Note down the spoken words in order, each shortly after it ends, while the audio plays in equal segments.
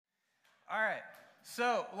All right.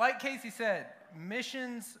 So, like Casey said,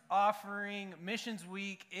 missions offering, missions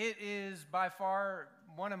week, it is by far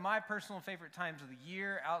one of my personal favorite times of the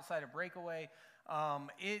year outside of Breakaway.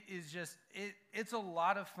 It is just, it's a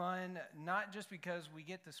lot of fun, not just because we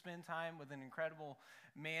get to spend time with an incredible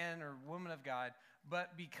man or woman of God,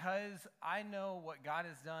 but because I know what God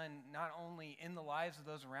has done not only in the lives of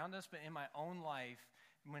those around us, but in my own life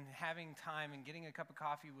when having time and getting a cup of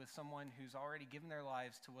coffee with someone who's already given their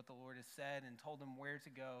lives to what the Lord has said and told them where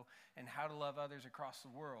to go and how to love others across the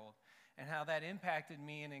world, and how that impacted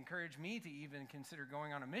me and encouraged me to even consider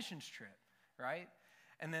going on a missions trip, right?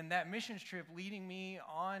 And then that missions trip leading me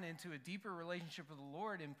on into a deeper relationship with the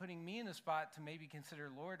Lord and putting me in a spot to maybe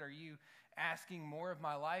consider, Lord, are you asking more of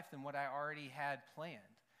my life than what I already had planned?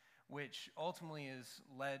 Which ultimately has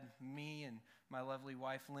led me and my lovely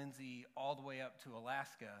wife, Lindsay, all the way up to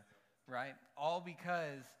Alaska, right? All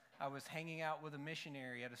because I was hanging out with a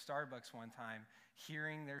missionary at a Starbucks one time,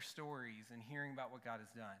 hearing their stories and hearing about what God has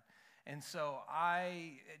done. And so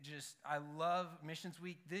I love Missions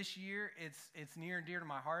Week. This year, it's near and dear to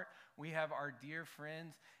my heart. We have our dear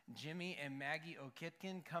friends, Jimmy and Maggie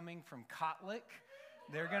Okitkin, coming from Kotlik.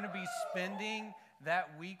 They're going to be spending that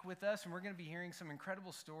week with us, and we're going to be hearing some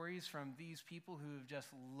incredible stories from these people who have just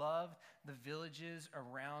loved the villages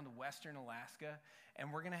around Western Alaska,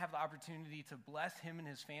 and we're going to have the opportunity to bless him and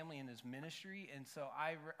his family and his ministry. And so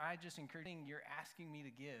I just encourage you, you're asking me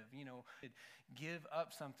to give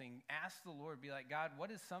up something. Ask the Lord, be like, God,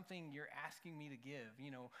 what is something you're asking me to give?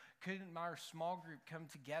 Couldn't our small group come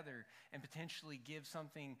together and potentially give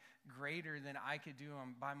something greater than I could do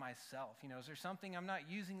by myself? Is there something I'm not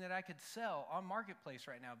using that I could sell on Marketplace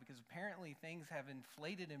right now? Because apparently things have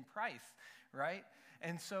inflated in price, right?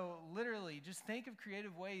 And so literally just think of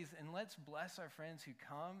creative ways, and let's bless our friends who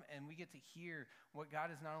come, and we get to hear what God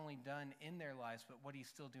has not only done in their lives, but what he's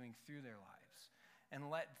still doing through their lives. And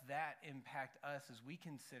let that impact us as we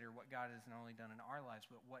consider what God has not only done in our lives,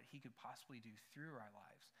 but what he could possibly do through our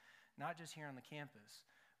lives. Not just here on the campus,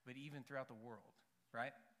 but even throughout the world,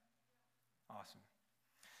 right? Awesome.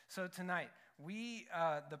 So tonight,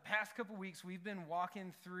 the past couple weeks, we've been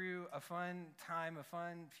walking through a fun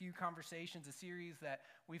few conversations, a series that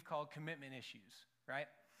we've called Commitment Issues, right?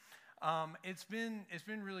 It's been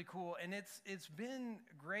really cool, and it's been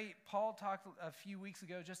great. Paul talked a few weeks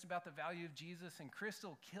ago just about the value of Jesus, and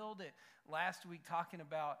Crystal killed it last week talking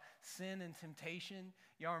about sin and temptation.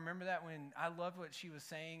 Y'all remember that? When I loved what she was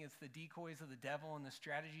saying, it's the decoys of the devil and the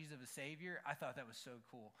strategies of a savior. I thought that was so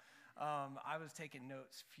cool. I was taking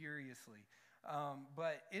notes furiously.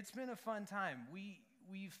 But it's been a fun time.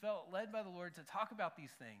 We felt led by the Lord to talk about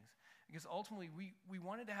these things because ultimately we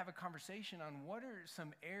wanted to have a conversation on what are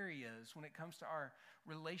some areas when it comes to our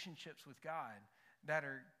relationships with God that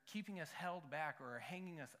are keeping us held back or are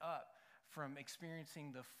hanging us up from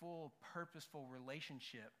experiencing the full, purposeful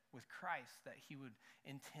relationship with Christ that he would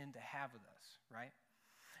intend to have with us, right?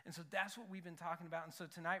 And so that's what we've been talking about. And so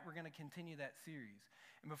tonight we're going to continue that series.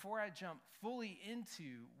 And before I jump fully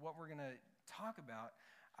into what we're going to talk about,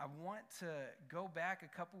 I want to go back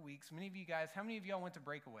a couple weeks. Many of you guys, how many of y'all went to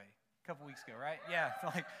Breakaway a couple weeks ago, right? Yeah,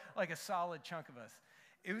 like a solid chunk of us.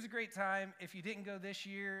 It was a great time. If you didn't go this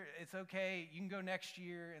year, it's okay. You can go next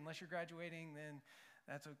year. Unless you're graduating, then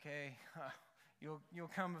that's okay.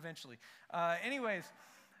 You'll come eventually. Anyways,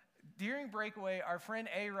 during Breakaway, our friend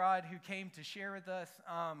A-Rod, who came to share with us,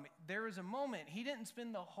 there was a moment, he didn't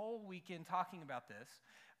spend the whole weekend talking about this,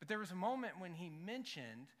 but there was a moment when he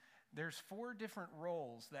mentioned there's 4 different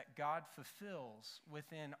roles that God fulfills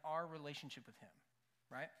within our relationship with him,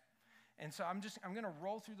 right? And so I'm going to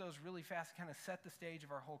roll through those really fast to kind of set the stage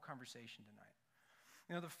of our whole conversation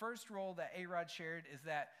tonight. The first role that A-Rod shared is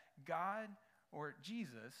that God, or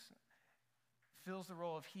Jesus, fills the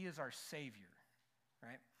role of he is our Savior,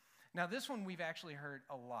 right? Now, this one we've actually heard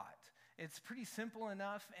a lot. It's pretty simple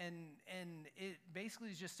enough, and it basically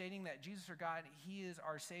is just stating that Jesus or God, he is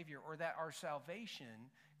our Savior, or that our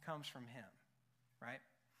salvation comes from him, right?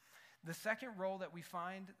 The second role that we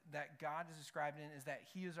find that God is described in is that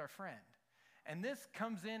he is our friend. And this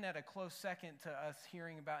comes in at a close second to us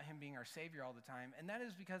hearing about him being our Savior all the time, and that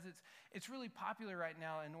is because it's really popular right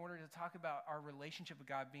now in order to talk about our relationship with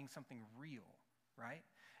God being something real, right?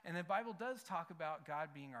 And the Bible does talk about God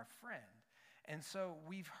being our friend. And so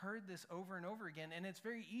we've heard this over and over again, and it's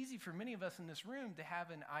very easy for many of us in this room to have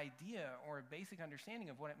an idea or a basic understanding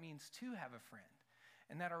of what it means to have a friend,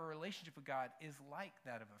 and that our relationship with God is like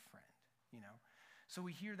that of a friend, So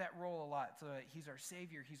we hear that role a lot. So he's our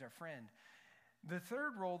Savior, he's our friend. The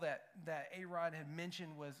third role that A-Rod had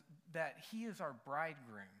mentioned was that he is our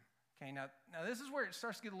bridegroom. Okay, now this is where it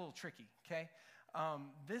starts to get a little tricky, okay?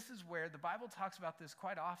 This is where the Bible talks about this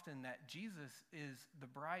quite often, that Jesus is the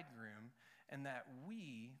bridegroom and that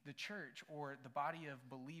we, the church, or the body of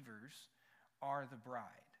believers, are the bride.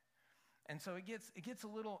 And so it gets a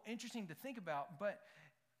little interesting to think about, but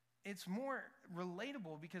it's more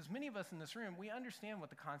relatable because many of us in this room, we understand what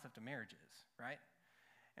the concept of marriage is, right?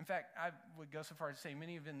 In fact, I would go so far as to say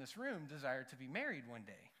many of you in this room desire to be married one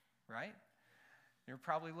day, right? You're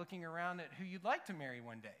probably looking around at who you'd like to marry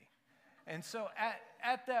one day. And so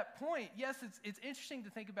at that point, yes, it's interesting to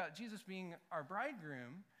think about Jesus being our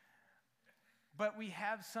bridegroom, but we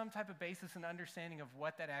have some type of basis and understanding of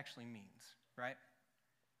what that actually means, right?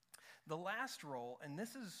 The last role, and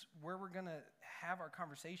this is where we're going to have our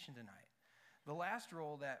conversation tonight, the last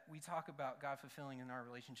role that we talk about God fulfilling in our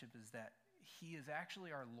relationship is that he is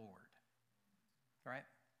actually our Lord, right?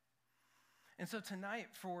 And so tonight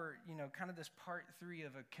for, kind of this part 3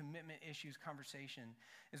 of a commitment issues conversation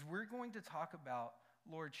is we're going to talk about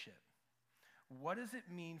lordship. What does it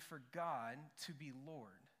mean for God to be Lord?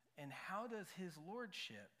 And how does his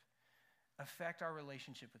lordship affect our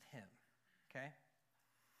relationship with him, okay?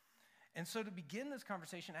 And so to begin this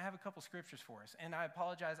conversation, I have a couple scriptures for us. And I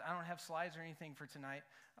apologize, I don't have slides or anything for tonight.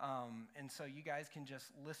 And so you guys can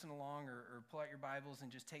just listen along or pull out your Bibles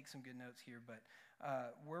and just take some good notes here. But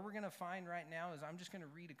where we're going to find right now is I'm just going to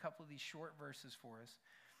read a couple of these short verses for us.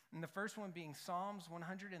 And the first one being Psalms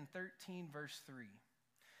 113, verse 3.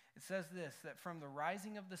 It says this, that from the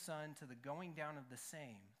rising of the sun to the going down of the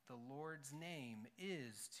same, the Lord's name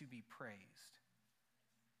is to be praised.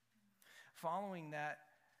 Following that,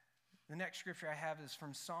 the next scripture I have is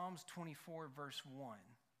from Psalms 24, verse 1.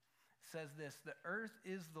 It says this, the earth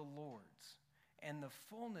is the Lord's, and the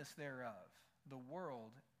fullness thereof, the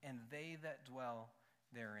world, and they that dwell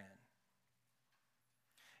therein.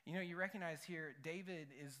 You recognize here,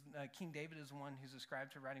 King David is the one who's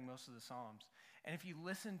ascribed to writing most of the Psalms. And if you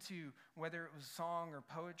listen to whether it was song or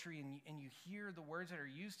poetry and you hear the words that are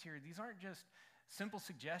used here, these aren't just simple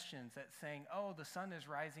suggestions that saying, oh, the sun is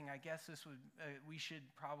rising, I guess we should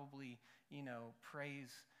probably,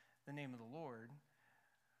 praise the name of the Lord.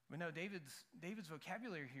 But no, David's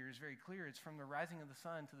vocabulary here is very clear. It's from the rising of the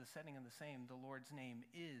sun to the setting of the same, the Lord's name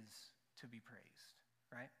is to be praised,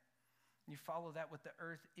 right? You follow that with the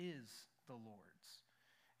earth is the Lord's.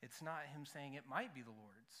 It's not him saying it might be the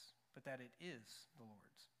Lord's, but that it is the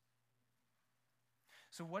Lord's.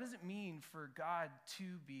 So what does it mean for God to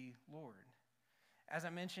be Lord? As I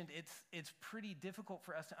mentioned, it's pretty difficult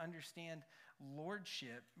for us to understand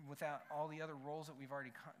lordship without all the other roles that we've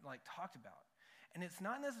already talked about. And it's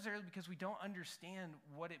not necessarily because we don't understand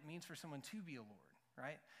what it means for someone to be a Lord,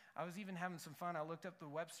 right? I was even having some fun. I looked up the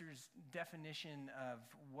Webster's definition of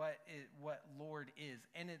what Lord is,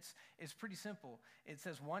 and it's pretty simple. It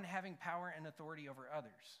says one having power and authority over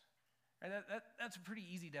others. Right? That's a pretty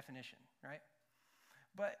easy definition, right?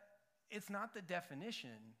 But it's not the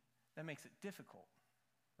definition that makes it difficult,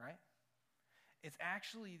 right? It's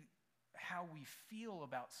actually how we feel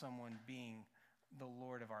about someone being the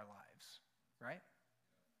Lord of our lives, right?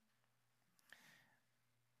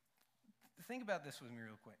 Think about this with me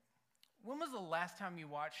real quick. When was the last time you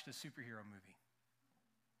watched a superhero movie?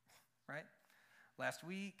 Right? Last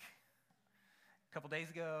week, a couple days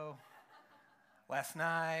ago, last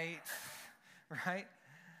night, right?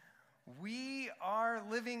 We are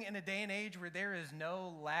living in a day and age where there is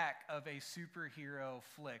no lack of a superhero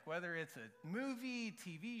flick, whether it's a movie,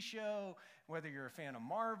 TV show, whether you're a fan of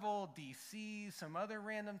Marvel, DC, some other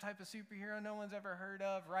random type of superhero no one's ever heard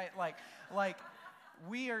of, right? Like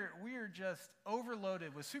we are just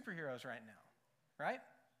overloaded with superheroes right now, right?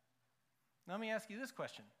 Now, let me ask you this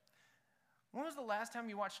question. When was the last time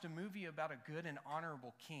you watched a movie about a good and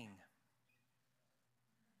honorable king?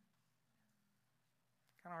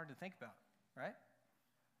 Kind of hard to think about, right?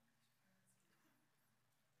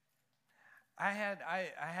 I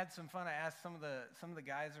had some fun. I asked some of the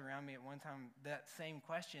guys around me at one time that same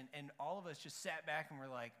question, and all of us just sat back and were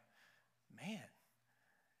like, "Man,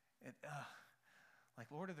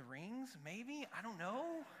 like Lord of the Rings, maybe? I don't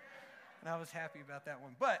know." And I was happy about that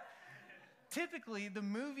one. But typically, the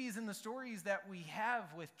movies and the stories that we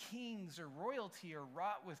have with kings or royalty are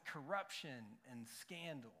wrought with corruption and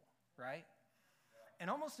scandal, right? And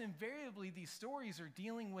almost invariably, these stories are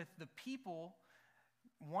dealing with the people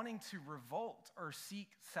wanting to revolt or seek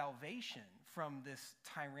salvation from this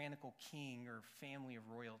tyrannical king or family of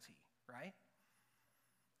royalty, right?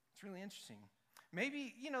 It's really interesting.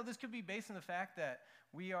 Maybe, this could be based on the fact that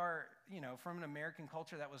we are, from an American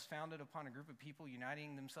culture that was founded upon a group of people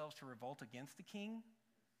uniting themselves to revolt against the king,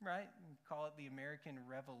 right? We call it the American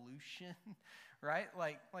Revolution, right?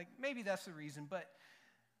 Like maybe that's the reason, but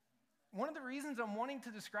one of the reasons I'm wanting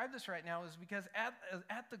to describe this right now is because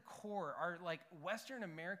at the core, our like Western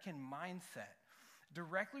American mindset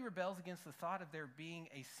directly rebels against the thought of there being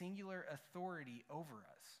a singular authority over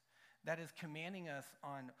us that is commanding us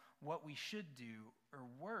on what we should do, or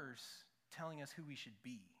worse, telling us who we should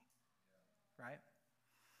be, right?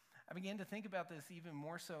 I began to think about this even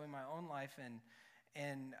more so in my own life,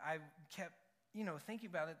 and I kept, thinking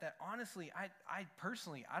about it, that honestly, I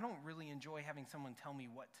personally, I don't really enjoy having someone tell me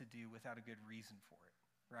what to do without a good reason for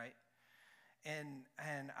it, right?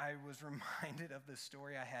 And I was reminded of this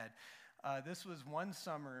story I had. This was one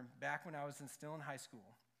summer back when I was still in high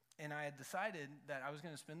school, and I had decided that I was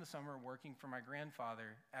going to spend the summer working for my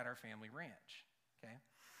grandfather at our family ranch, okay?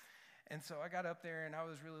 And so I got up there, and I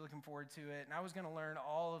was really looking forward to it, and I was going to learn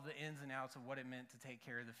all of the ins and outs of what it meant to take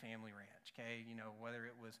care of the family ranch, okay? Whether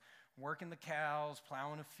it was working the cows,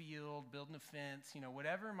 plowing a field, building a fence,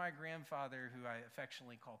 whatever my grandfather, who I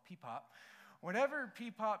affectionately call Peepop, whatever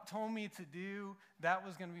Peepop told me to do, that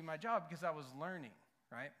was going to be my job because I was learning,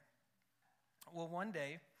 right? Well, one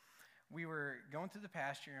day, we were going through the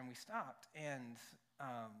pasture, and we stopped, and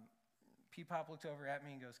Peepop looked over at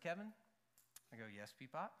me and goes, "Kevin?" I go, "Yes,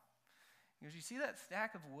 Peepop." He goes, "You see that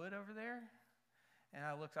stack of wood over there?" And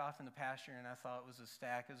I looked off in the pasture, and I saw it was a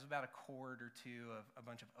stack. It was about a cord or two of a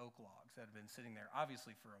bunch of oak logs that had been sitting there,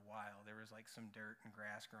 obviously for a while. There was like some dirt and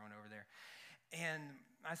grass growing over there. And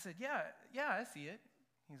I said, yeah, I see it.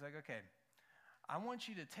 He's like, "Okay, I want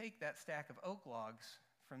you to take that stack of oak logs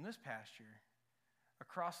from this pasture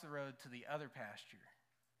across the road to the other pasture."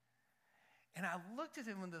 And I looked at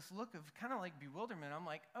him with this look of kind of like bewilderment. I'm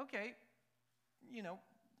like, "Okay,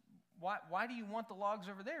 why do you want the logs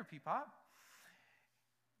over there, Peepop?"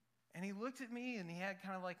 And he looked at me, and he had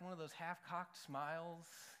kind of like one of those half-cocked smiles,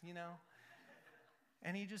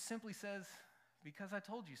 and he just simply says, "Because I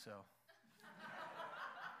told you so."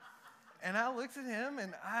 And I looked at him,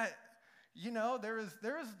 and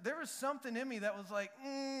there was something in me that was like,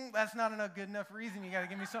 that's not enough good enough reason. You got to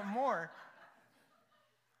give me something more.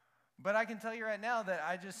 But I can tell you right now that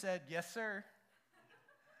I just said, "Yes, sir."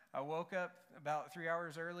 I woke up about 3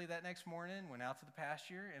 hours early that next morning, went out to the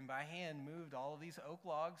pasture, and by hand moved all of these oak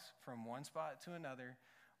logs from one spot to another,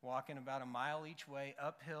 walking about a mile each way,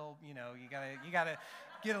 uphill. You gotta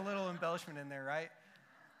get a little embellishment in there, right?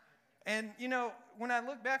 And, when I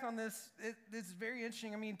look back on this, it's very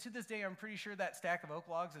interesting. I mean, to this day, I'm pretty sure that stack of oak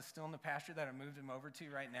logs is still in the pasture that I moved him over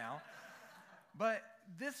to right now. But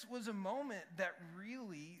this was a moment that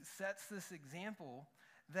really sets this example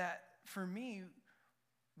that, for me,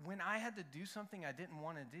 when I had to do something I didn't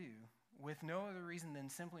want to do, with no other reason than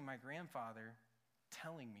simply my grandfather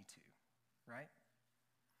telling me to, right?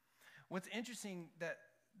 What's interesting that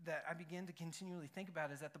I begin to continually think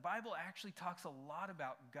about is that the Bible actually talks a lot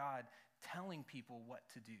about God telling people what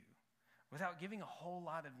to do without giving a whole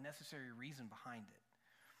lot of necessary reason behind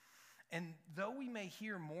it. And though we may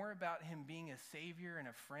hear more about him being a savior and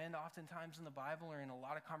a friend oftentimes in the Bible or in a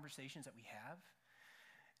lot of conversations that we have,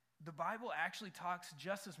 the Bible actually talks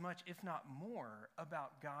just as much, if not more,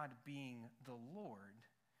 about God being the Lord,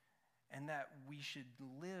 and that we should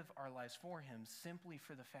live our lives for him simply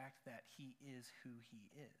for the fact that he is who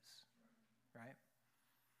he is, right?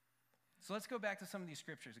 So let's go back to some of these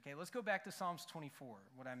scriptures, okay? Let's go back to Psalms 24,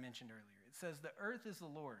 what I mentioned earlier. It says, "The earth is the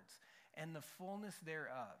Lord's, and the fullness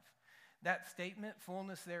thereof." That statement,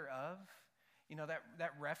 fullness thereof,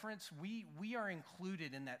 that reference, we are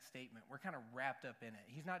included in that statement. We're kind of wrapped up in it.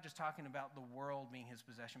 He's not just talking about the world being his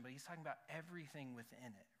possession, but he's talking about everything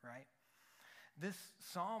within it, right? This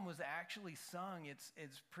psalm was actually sung.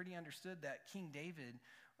 It's pretty understood that King David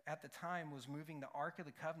at the time was moving the Ark of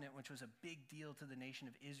the Covenant, which was a big deal to the nation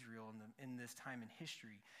of Israel in this time in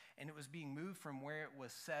history. And it was being moved from where it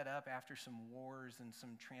was set up after some wars and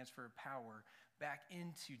some transfer of power back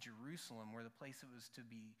into Jerusalem, where the place it was to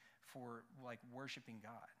be for like worshiping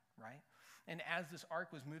God, right? And as this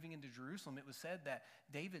ark was moving into Jerusalem, it was said that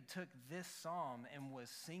David took this psalm and was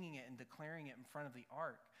singing it and declaring it in front of the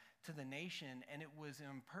ark to the nation. And it was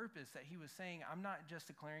on purpose that he was saying, I'm not just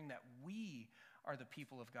declaring that we are the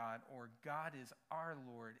people of God or God is our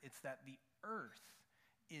Lord. It's that the earth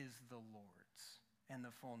is the Lord's and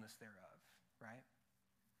the fullness thereof, right?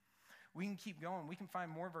 We can keep going. We can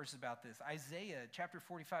find more verses about this. Isaiah chapter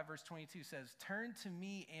 45, verse 22 says, "Turn to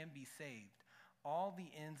me and be saved, all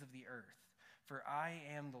the ends of the earth, for I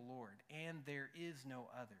am the Lord, and there is no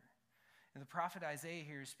other." And the prophet Isaiah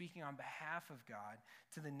here is speaking on behalf of God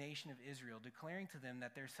to the nation of Israel, declaring to them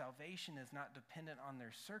that their salvation is not dependent on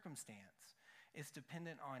their circumstance. It's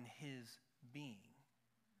dependent on his being,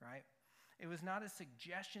 right? It was not a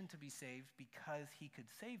suggestion to be saved because he could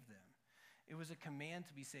save them. It was a command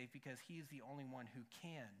to be saved because he is the only one who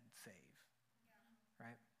can save,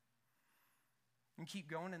 right? And keep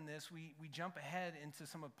going in this. We jump ahead into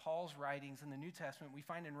some of Paul's writings in the New Testament. We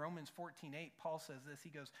find in Romans 14:8, Paul says this. He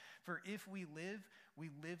goes, "For if we live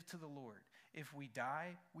to the Lord. If we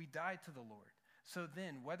die to the Lord. So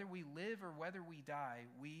then, whether we live or whether we die,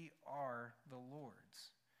 we are the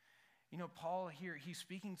Lord's." You know, Paul here, he's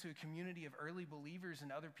speaking to a community of early believers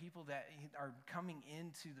and other people that are coming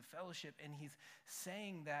into the fellowship, and he's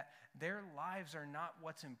saying that their lives are not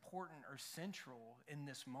what's important or central in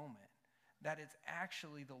this moment, that it's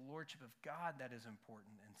actually the lordship of God that is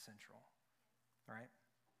important and central, right?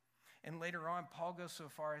 And later on, Paul goes so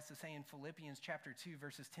far as to say in Philippians chapter 2,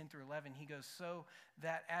 verses 10 through 11, he goes, "So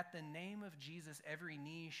that at the name of Jesus, every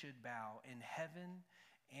knee should bow in heaven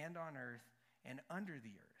and on earth and under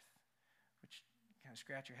the earth." Which, kind of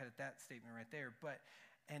scratch your head at that statement right there. But,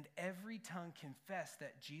 "and every tongue confess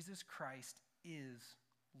that Jesus Christ is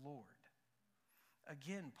Lord."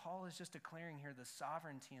 Again, Paul is just declaring here the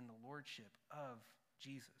sovereignty and the lordship of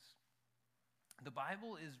Jesus. The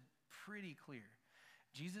Bible is pretty clear.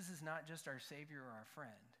 Jesus is not just our Savior or our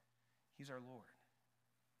friend. He's our Lord.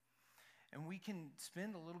 And we can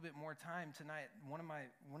spend a little bit more time tonight.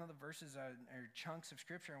 One of the verses or chunks of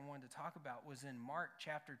Scripture I wanted to talk about was in Mark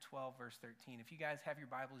chapter 12, verse 13. If you guys have your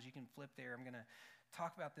Bibles, you can flip there. I'm going to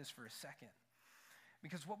talk about this for a second.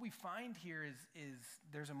 Because what we find here is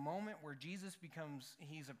there's a moment where Jesus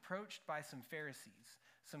he's approached by some Pharisees,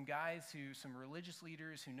 some religious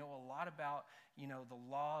leaders who know a lot about, the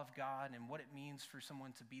law of God and what it means for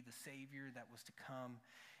someone to be the Savior that was to come.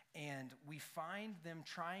 And we find them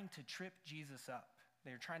trying to trip Jesus up.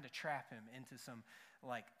 They're trying to trap him into some,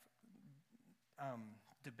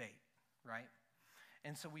 debate, right?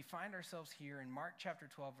 And so we find ourselves here in Mark chapter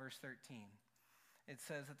 12, verse 13. It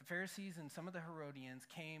says that the Pharisees and some of the Herodians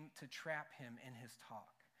came to trap him in his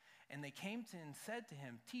talk. And they came to and said to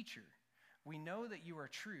him, "Teacher, we know that you are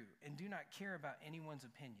true and do not care about anyone's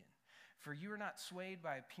opinion. For you are not swayed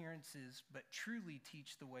by appearances, but truly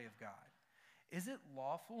teach the way of God. Is it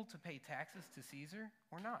lawful to pay taxes to Caesar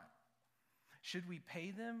or not? Should we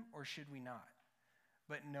pay them or should we not?"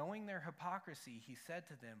 But knowing their hypocrisy, he said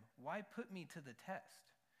to them, "Why put me to the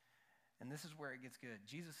test?" And this is where it gets good.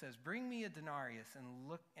 Jesus says, "Bring me a denarius and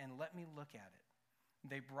let me look at it."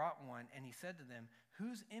 They brought one, and he said to them,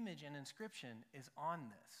 "Whose image and inscription is on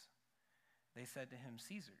this?" They said to him,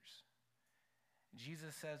 "Caesar's."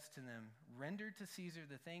 Jesus says to them, "Render to Caesar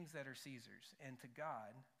the things that are Caesar's, and to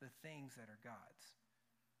God the things that are God's."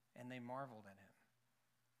 And they marveled at him.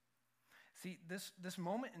 See, this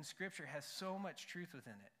moment in Scripture has so much truth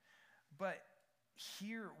within it. But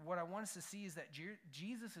here, what I want us to see is that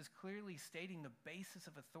Jesus is clearly stating the basis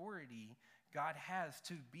of authority God has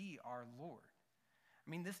to be our Lord. I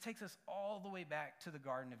mean, this takes us all the way back to the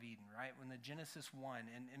Garden of Eden, right? When the Genesis 1,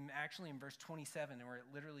 and actually in verse 27, where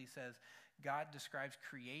it literally says, God describes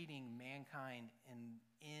creating mankind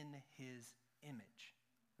in his image,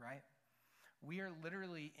 right? We are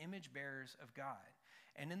literally image bearers of God.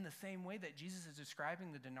 And in the same way that Jesus is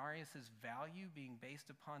describing the denarius's value being based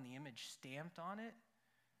upon the image stamped on it,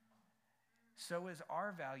 so is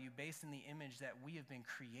our value based in the image that we have been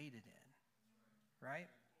created in, right?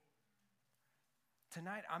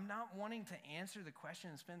 Tonight, I'm not wanting to answer the question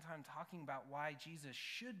and spend time talking about why Jesus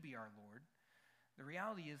should be our Lord. The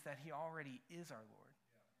reality is that he already is our Lord.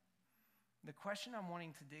 The question I'm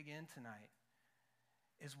wanting to dig in tonight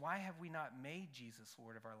is, why have we not made Jesus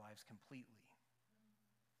Lord of our lives completely?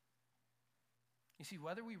 You see,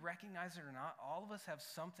 whether we recognize it or not, all of us have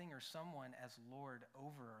something or someone as Lord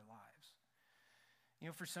over our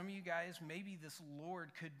lives. For some of you guys, maybe this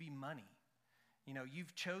Lord could be money.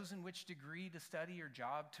 You've chosen which degree to study or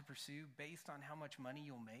job to pursue based on how much money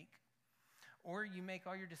you'll make. Or you make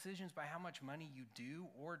all your decisions by how much money you do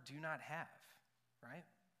or do not have, right?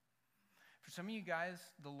 For some of you guys,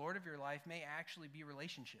 the Lord of your life may actually be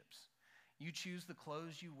relationships. You choose the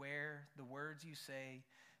clothes you wear, the words you say,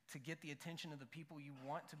 to get the attention of the people you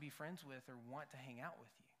want to be friends with or want to hang out with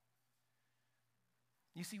you.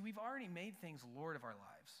 You see, we've already made things Lord of our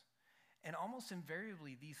lives. And almost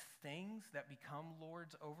invariably, these things that become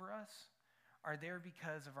lords over us are there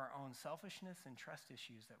because of our own selfishness and trust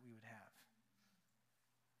issues that we would have.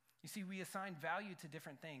 You see, we assign value to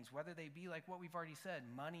different things, whether they be like what we've already said,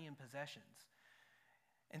 money and possessions.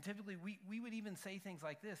 And typically, we would even say things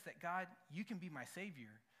like this, that God, you can be my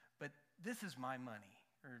Savior, but this is my money,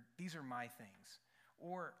 or these are my things.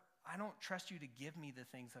 Or I don't trust you to give me the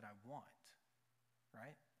things that I want,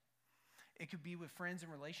 right? It could be with friends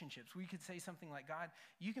and relationships. We could say something like, God,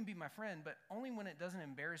 you can be my friend, but only when it doesn't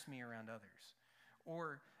embarrass me around others.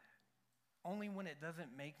 Or only when it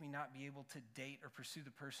doesn't make me not be able to date or pursue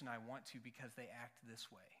the person I want to because they act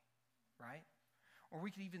this way, right? Or we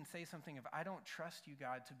could even say something of, I don't trust you,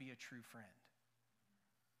 God, to be a true friend.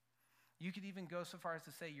 You could even go so far as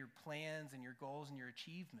to say your plans and your goals and your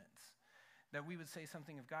achievements, that we would say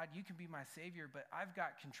something of, God, you can be my Savior, but I've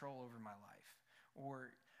got control over my life. Or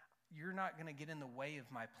you're not going to get in the way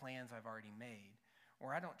of my plans I've already made.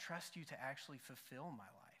 Or I don't trust you to actually fulfill my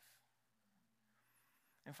life.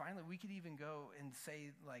 And finally, we could even go and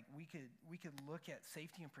say, like, we could look at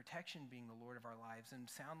safety and protection being the Lord of our lives and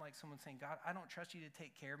sound like someone saying, God, I don't trust you to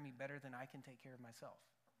take care of me better than I can take care of myself,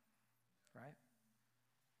 right?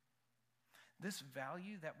 This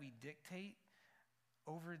value that we dictate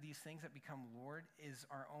over these things that become Lord is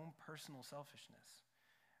our own personal selfishness.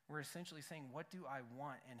 We're essentially saying, what do I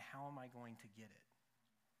want and how am I going to get it?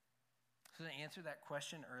 So to answer that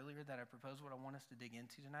question earlier that I proposed, what I want us to dig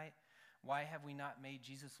into tonight, why have we not made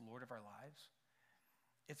Jesus Lord of our lives?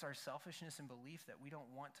 It's our selfishness and belief that we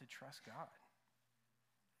don't want to trust God.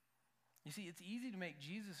 You see, it's easy to make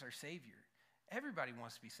Jesus our Savior. Everybody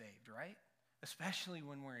wants to be saved, right? Especially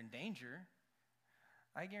when we're in danger.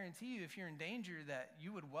 I guarantee you, if you're in danger, that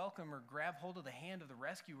you would welcome or grab hold of the hand of the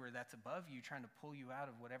rescuer that's above you trying to pull you out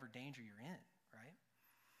of whatever danger you're in, right?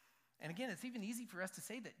 And again, it's even easy for us to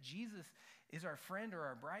say that Jesus is our friend or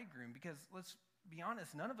our bridegroom because, let's be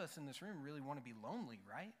honest, none of us in this room really want to be lonely,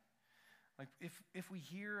 right? Like if we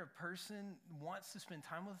hear a person wants to spend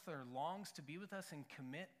time with us or longs to be with us and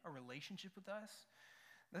commit a relationship with us,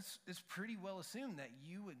 it's pretty well assumed that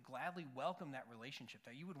you would gladly welcome that relationship,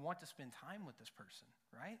 that you would want to spend time with this person,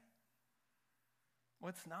 right?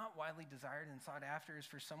 What's not widely desired and sought after is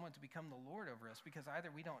for someone to become the Lord over us because either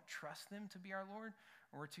we don't trust them to be our Lord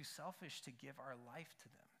or we're too selfish to give our life to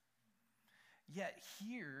them. Yet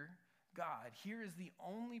here, God, here is the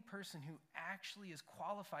only person who actually is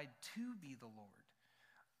qualified to be the Lord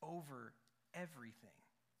over everything,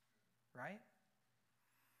 right?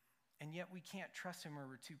 And yet we can't trust him or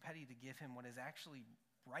we're too petty to give him what is actually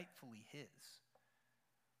rightfully his.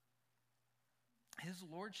 His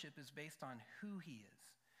lordship is based on who he is.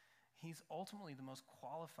 He's ultimately the most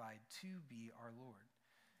qualified to be our Lord.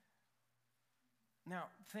 Now,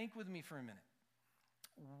 think with me for a minute.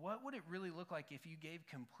 What would it really look like if you gave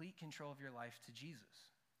complete control of your life to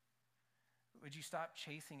Jesus? Would you stop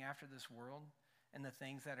chasing after this world and the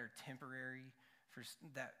things that are temporary,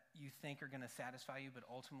 that you think are going to satisfy you, but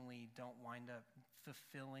ultimately don't wind up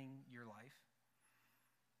fulfilling your life?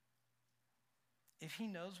 If he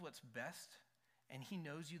knows what's best and he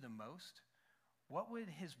knows you the most, what would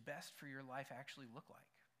his best for your life actually look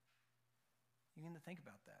like? You begin to think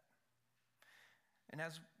about that. And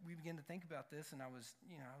as we begin to think about this, and I was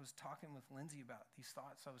talking with Lindsay about these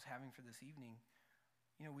thoughts I was having for this evening,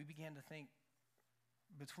 we began to think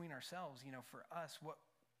between ourselves, for us,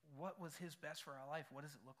 what was his best for our life? What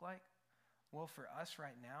does it look like? Well, for us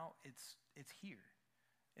right now, it's here.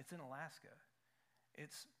 It's in Alaska.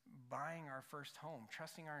 It's buying our first home,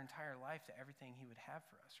 trusting our entire life to everything he would have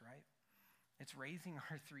for us, right? It's raising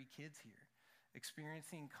our 3 kids here,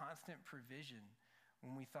 experiencing constant provision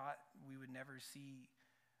when we thought we would never see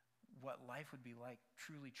what life would be like,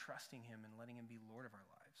 truly trusting him and letting him be Lord of our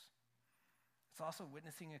lives. It's also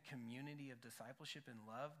witnessing a community of discipleship and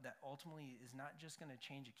love that ultimately is not just going to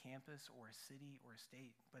change a campus or a city or a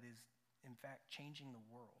state, but is, in fact, changing the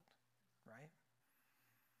world, right?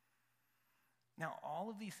 Now, all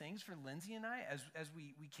of these things for Lindsay and I, as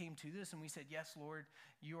we came to this and we said, yes, Lord,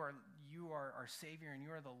 you are our Savior and you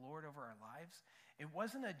are the Lord over our lives, it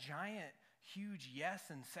wasn't a giant, huge yes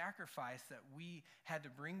and sacrifice that we had to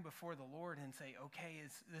bring before the Lord and say, okay,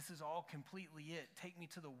 this is all completely it. Take me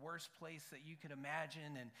to the worst place that you could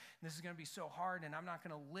imagine, and this is going to be so hard, and I'm not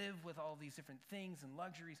going to live with all these different things and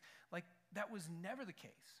luxuries. Like, that was never the case.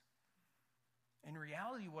 In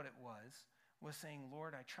reality, what it was saying,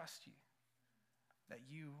 Lord, I trust you, that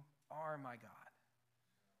you are my God,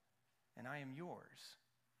 and I am yours.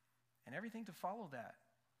 And everything to follow that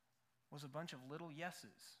was a bunch of little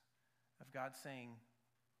yeses of God saying,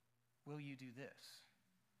 will you do this?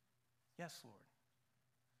 Yes, Lord.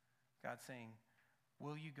 God saying,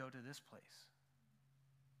 will you go to this place?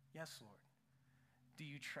 Yes, Lord. Do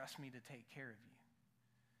you trust me to take care of you?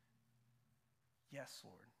 Yes,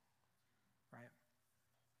 Lord. Right?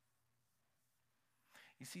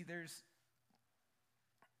 You see, there's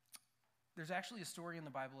actually a story in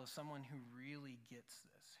the Bible of someone who really gets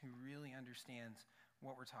this, who really understands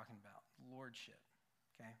what we're talking about, lordship,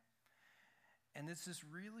 okay? And it's this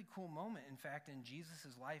really cool moment, in fact, in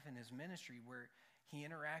Jesus' life and his ministry where he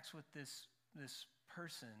interacts with this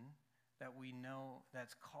person that we know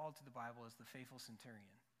that's called to the Bible as the faithful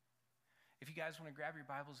centurion. If you guys want to grab your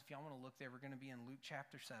Bibles, if y'all want to look there, we're going to be in Luke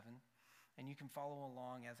chapter 7, and you can follow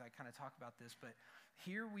along as I kind of talk about this. But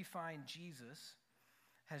here we find Jesus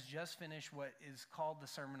has just finished what is called the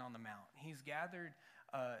Sermon on the Mount. He's gathered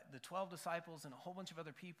the 12 disciples, and a whole bunch of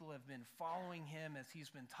other people have been following him as he's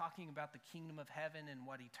been talking about the kingdom of heaven and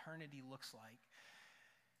what eternity looks like.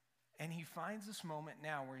 And he finds this moment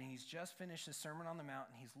now where he's just finished the Sermon on the Mount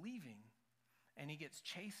and he's leaving, and he gets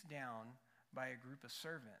chased down by a group of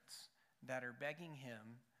servants that are begging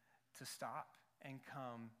him to stop and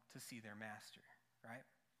come to see their master, right?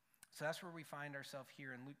 So that's where we find ourselves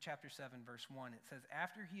here in Luke chapter 7, verse 1. It says,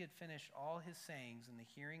 after he had finished all his sayings in the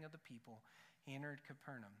hearing of the people, he entered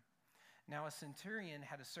Capernaum. Now a centurion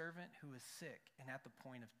had a servant who was sick and at the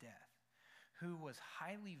point of death, who was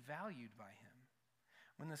highly valued by him.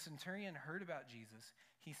 When the centurion heard about Jesus,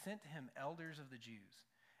 he sent to him elders of the Jews,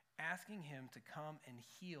 asking him to come and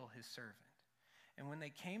heal his servant. And when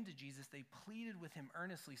they came to Jesus, they pleaded with him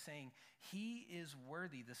earnestly, saying, he is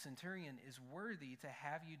worthy, the centurion is worthy to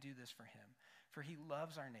have you do this for him, for he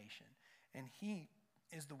loves our nation, and he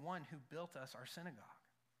is the one who built us our synagogue.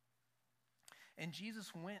 And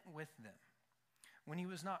Jesus went with them. When he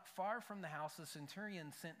was not far from the house, the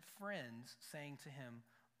centurion sent friends, saying to him,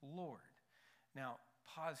 Lord. Now,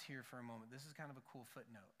 pause here for a moment. This is kind of a cool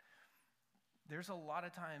footnote. There's a lot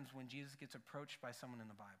of times when Jesus gets approached by someone in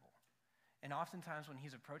the Bible. And oftentimes when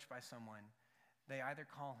he's approached by someone, they either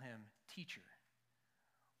call him teacher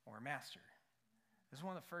or master. This is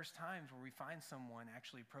one of the first times where we find someone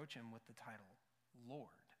actually approach him with the title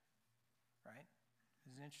Lord, right?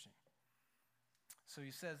 This is interesting. So he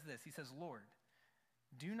says this, he says, Lord,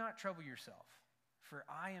 do not trouble yourself, for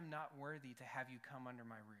I am not worthy to have you come under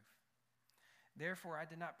my roof. Therefore I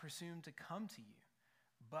did not presume to come to you,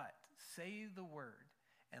 but say the word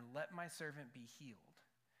and let my servant be healed.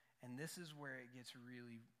 And this is where it gets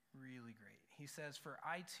really, really great. He says, for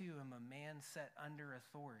I too am a man set under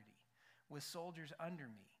authority, with soldiers under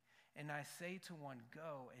me. And I say to one,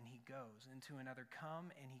 go, and he goes. And to another,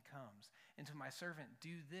 come, and he comes. And to my servant,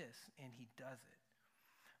 do this, and he does it.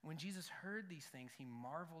 When Jesus heard these things, he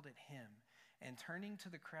marveled at him. And turning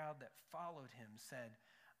to the crowd that followed him, said,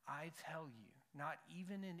 I tell you, not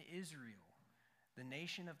even in Israel, the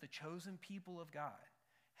nation of the chosen people of God,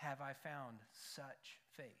 have I found such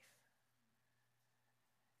faith.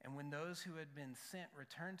 And when those who had been sent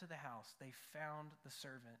returned to the house, they found the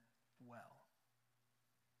servant well.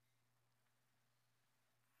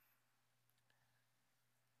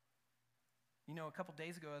 You know, a couple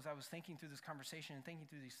days ago, as I was thinking through this conversation and thinking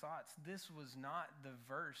through these thoughts, this was not the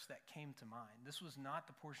verse that came to mind. This was not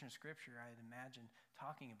the portion of Scripture I had imagined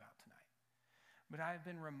talking about tonight. But I have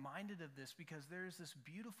been reminded of this because there is this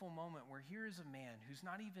beautiful moment where here is a man who's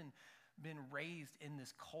not even been raised in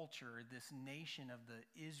this culture, this nation of the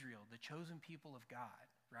Israel, the chosen people of God,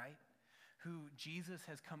 right? Who Jesus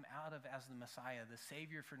has come out of as the Messiah, the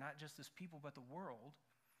Savior for not just this people, but the world.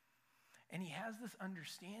 And he has this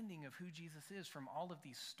understanding of who Jesus is from all of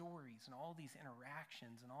these stories and all these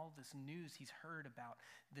interactions and all this news he's heard about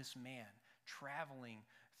this man traveling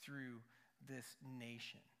through this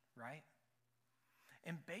nation, right?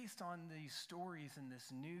 And based on these stories and this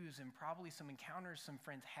news and probably some encounters some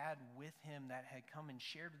friends had with him that had come and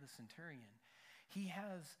shared with the centurion, he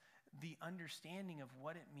has the understanding of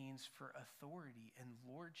what it means for authority and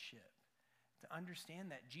lordship. To understand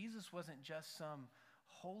that Jesus wasn't just some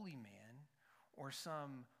holy man or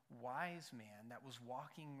some wise man that was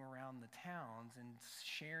walking around the towns and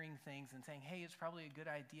sharing things and saying, hey, it's probably a good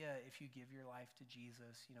idea if you give your life to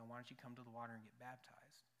Jesus, why don't you come to the water and get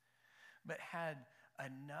baptized? But had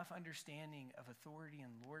enough understanding of authority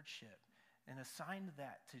and lordship and assigned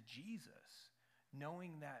that to Jesus,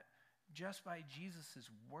 knowing that just by Jesus'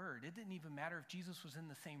 word, it didn't even matter if Jesus was in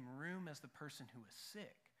the same room as the person who was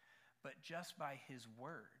sick, but just by his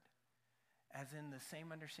word, as in the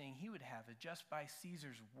same understanding he would have, that just by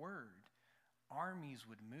Caesar's word, armies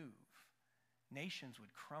would move, nations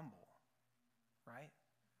would crumble, right?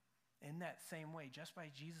 In that same way, just by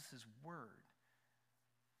Jesus' word,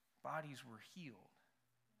 bodies were healed.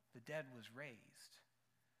 The dead was raised.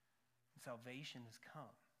 And salvation has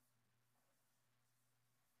come.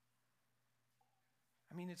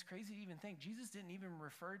 I mean, it's crazy to even think. Jesus didn't even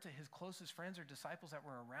refer to his closest friends or disciples that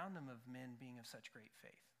were around him of men being of such great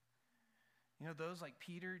faith. Those like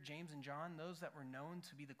Peter, James, and John, those that were known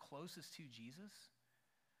to be the closest to Jesus,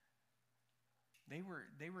 they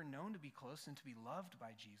were known to be close and to be loved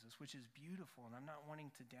by Jesus, which is beautiful, and I'm not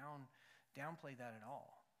wanting to downplay that at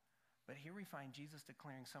all. But here we find Jesus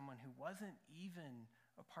declaring someone who wasn't even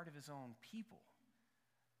a part of his own people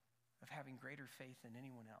of having greater faith than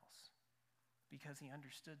anyone else because he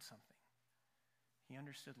understood something. He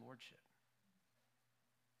understood lordship.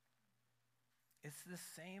 It's the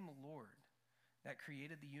same Lord that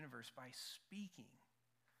created the universe by speaking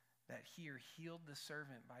that here healed the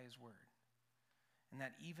servant by his word, and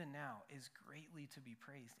that even now is greatly to be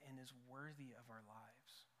praised and is worthy of our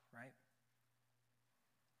lives, right?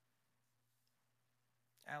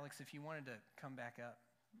 Alex, if you wanted to come back up,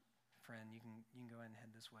 friend, you can go ahead and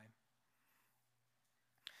head this way.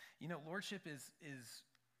 You know, lordship it's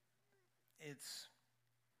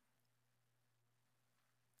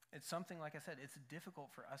something, like I said, it's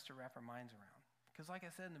difficult for us to wrap our minds around. Because like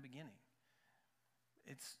I said in the beginning,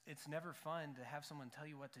 it's never fun to have someone tell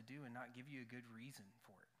you what to do and not give you a good reason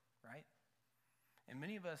for it, right? And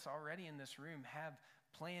many of us already in this room have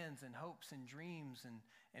plans and hopes and dreams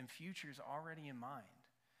and futures already in mind.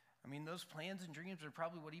 I mean, those plans and dreams are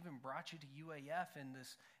probably what even brought you to UAF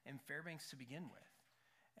and Fairbanks to begin with.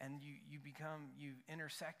 And you've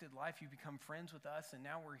intersected life, you become friends with us, and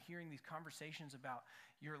now we're hearing these conversations about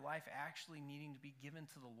your life actually needing to be given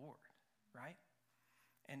to the Lord, right?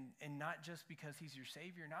 And not just because he's your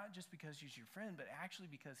Savior, not just because he's your friend, but actually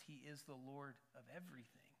because he is the Lord of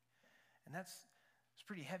everything. And it's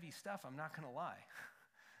pretty heavy stuff, I'm not going to lie.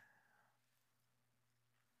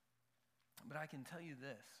 But I can tell you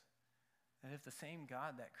this, that if the same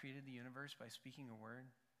God that created the universe by speaking a word,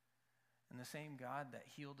 and the same God that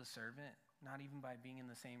healed a servant, not even by being in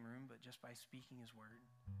the same room, but just by speaking his word,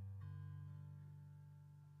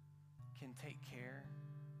 can take care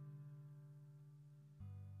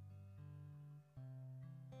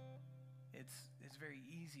it's very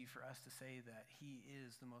easy for us to say that he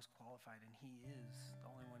is the most qualified and he is the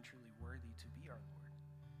only one truly worthy to be our Lord,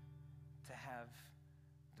 to have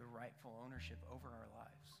the rightful ownership over our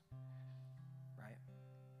lives, right?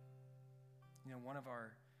 You know, one of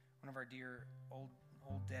our dear old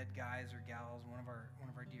dead guys or gals, one of our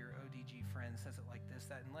dear ODG friends says it like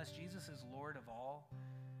this, that unless Jesus is Lord of all,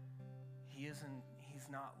 he's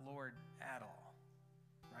not Lord at all,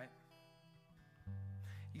 right?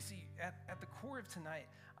 You see, at the core of tonight,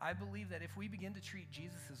 I believe that if we begin to treat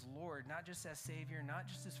Jesus as Lord, not just as Savior, not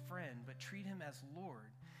just as friend, but treat him as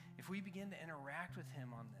Lord, if we begin to interact with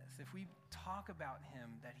him on this, if we talk about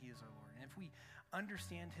him that he is our Lord, and if we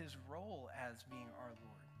understand his role as being our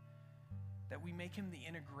Lord, that we make him the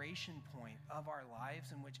integration point of our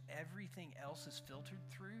lives in which everything else is filtered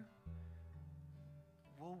through,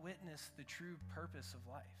 we'll witness the true purpose of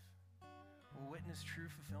life. We'll witness true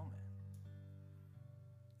fulfillment.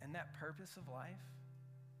 And that purpose of life,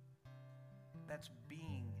 that's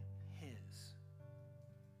being his,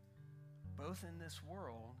 both in this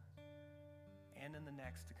world and in the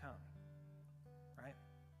next to come, right?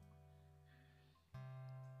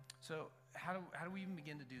 So how do we even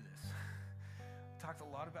begin to do this? We talked a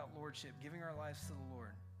lot about lordship, giving our lives to the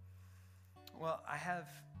Lord. Well, I have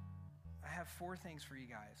 4 things for you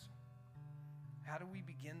guys. How do we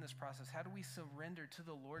begin this process? How do we surrender to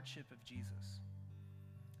the lordship of Jesus?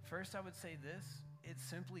 First, I would say this, it's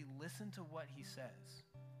simply listen to what he says.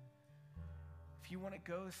 If you want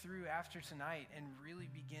to go through after tonight and really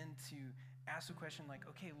begin to ask a question like,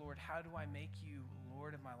 okay, Lord, how do I make you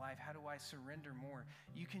Lord of my life? How do I surrender more?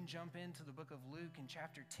 You can jump into the book of Luke in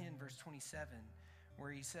chapter 10, verse 27,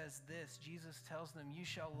 where he says this, Jesus tells them, you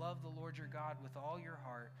shall love the Lord your God with all your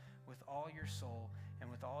heart, with all your soul,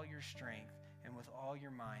 and with all your strength, and with all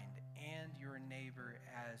your mind, and your neighbor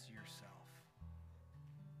as yourself.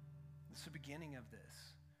 It's the beginning of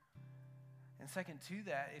this. And second to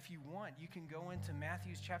that, if you want, you can go into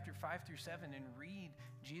Matthew chapter 5 through 7 and read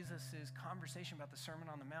Jesus' conversation about the Sermon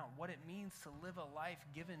on the Mount, what it means to live a life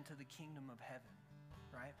given to the kingdom of heaven,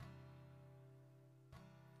 right?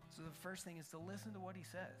 So the first thing is to listen to what he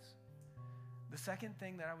says. The second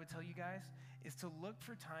thing that I would tell you guys is to look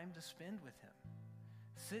for time to spend with him.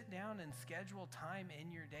 Sit down and schedule time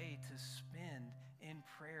in your day to spend in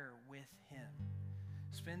prayer with him.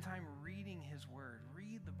 Spend time reading his word,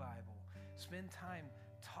 read the Bible. Spend time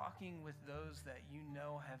talking with those that you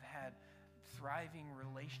know have had thriving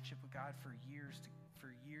relationship with God for years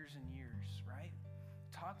and years, right?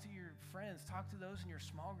 Talk to your friends, talk to those in your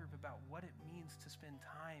small group about what it means to spend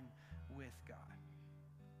time with God.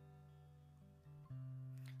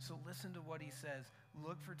 So listen to what he says.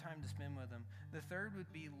 Look for time to spend with him. The third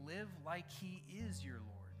would be live like he is your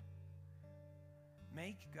Lord.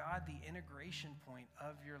 Make God the integration point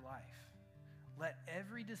of your life. Let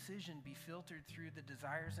every decision be filtered through the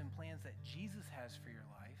desires and plans that Jesus has for your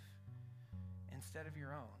life instead of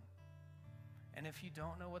your own. And if you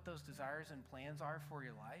don't know what those desires and plans are for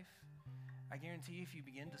your life, I guarantee you if you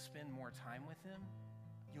begin to spend more time with him,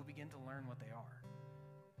 you'll begin to learn what they are,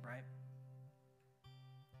 right?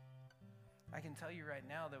 I can tell you right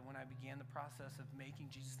now that when I began the process of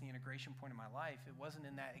making Jesus the integration point in my life, it wasn't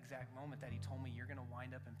in that exact moment that he told me you're going to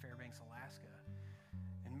wind up in Fairbanks, Alaska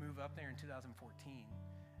and move up there in 2014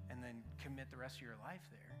 and then commit the rest of your life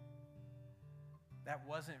there. That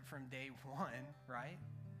wasn't from day one, right?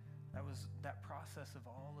 That was that process of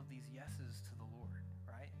all of these yeses to the Lord,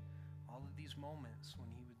 right? All of these moments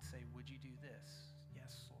when he would say, would you do this?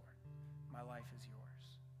 Yes, Lord. My life is yours.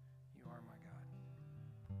 You are my God.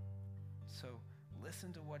 So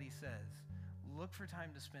listen to what he says. Look for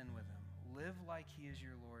time to spend with him. Live like he is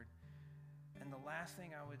your Lord. And the last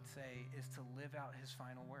thing I would say is to live out his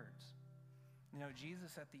final words. You know,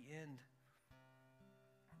 Jesus at the end,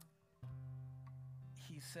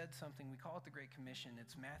 he said something. We call it the Great Commission.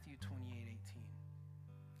 It's Matthew 28:18.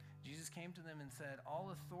 Jesus came to them and said,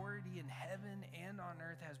 all authority in heaven and on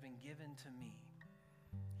earth has been given to me.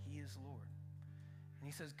 He is Lord. And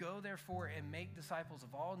he says, go therefore and make disciples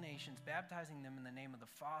of all nations, baptizing them in the name of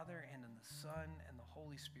the Father and in the Son and the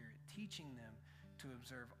Holy Spirit, teaching them to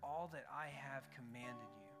observe all that I have commanded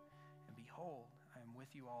you. And behold, I am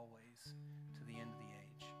with you always to the end of the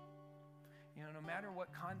age. You know, no matter what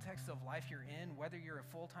context of life you're in, whether you're a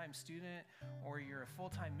full-time student or you're a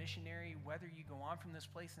full-time missionary, whether you go on from this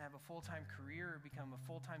place and have a full-time career or become a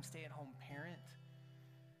full-time stay-at-home parent,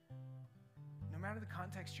 no matter the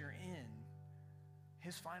context you're in,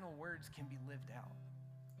 his final words can be lived out.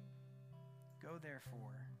 Go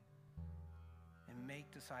therefore and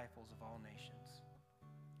make disciples of all nations.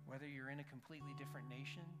 Whether you're in a completely different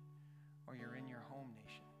nation or you're in your home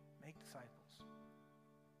nation, make disciples.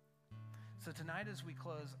 So tonight as we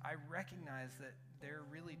close, I recognize that there are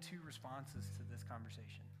really two responses to this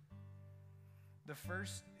conversation. The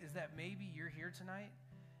first is that maybe you're here tonight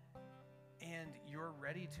and you're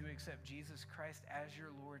ready to accept Jesus Christ as your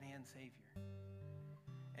Lord and Savior.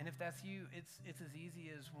 And if that's you, it's as easy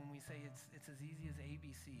as when we say it's as easy as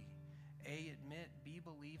ABC. A, admit, B,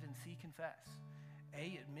 believe, and C, confess.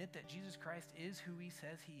 A, admit that Jesus Christ is who he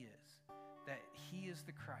says he is, that he is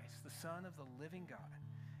the Christ, the Son of the living God,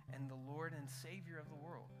 and the Lord and Savior of the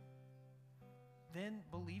world. Then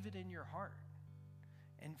believe it in your heart.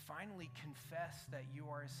 And finally, confess that you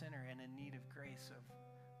are a sinner and in need of grace of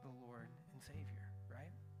the Lord and Savior,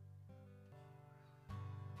 right?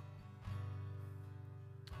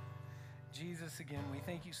 Jesus, again, we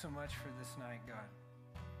thank you so much for this night, God.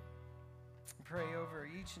 We pray over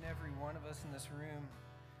each and every one of us in this room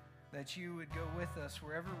that you would go with us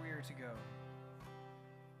wherever we are to go.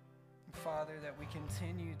 Father, that we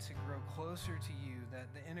continue to grow closer to you,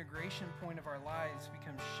 that the integration point of our lives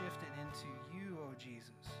becomes shifted into you, oh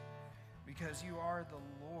Jesus, because you are the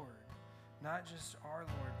Lord, not just our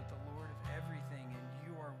Lord, but the Lord of everything, and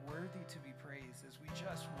you are worthy to be praised as we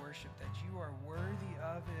just worship that you are worthy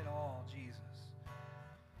of it all, Jesus.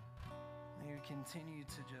 May we continue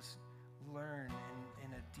to just learn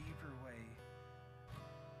in a deeper way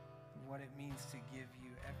what it means to give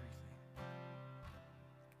you everything.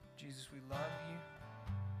 Jesus, we love you,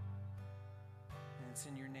 and it's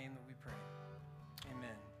in your name that we pray.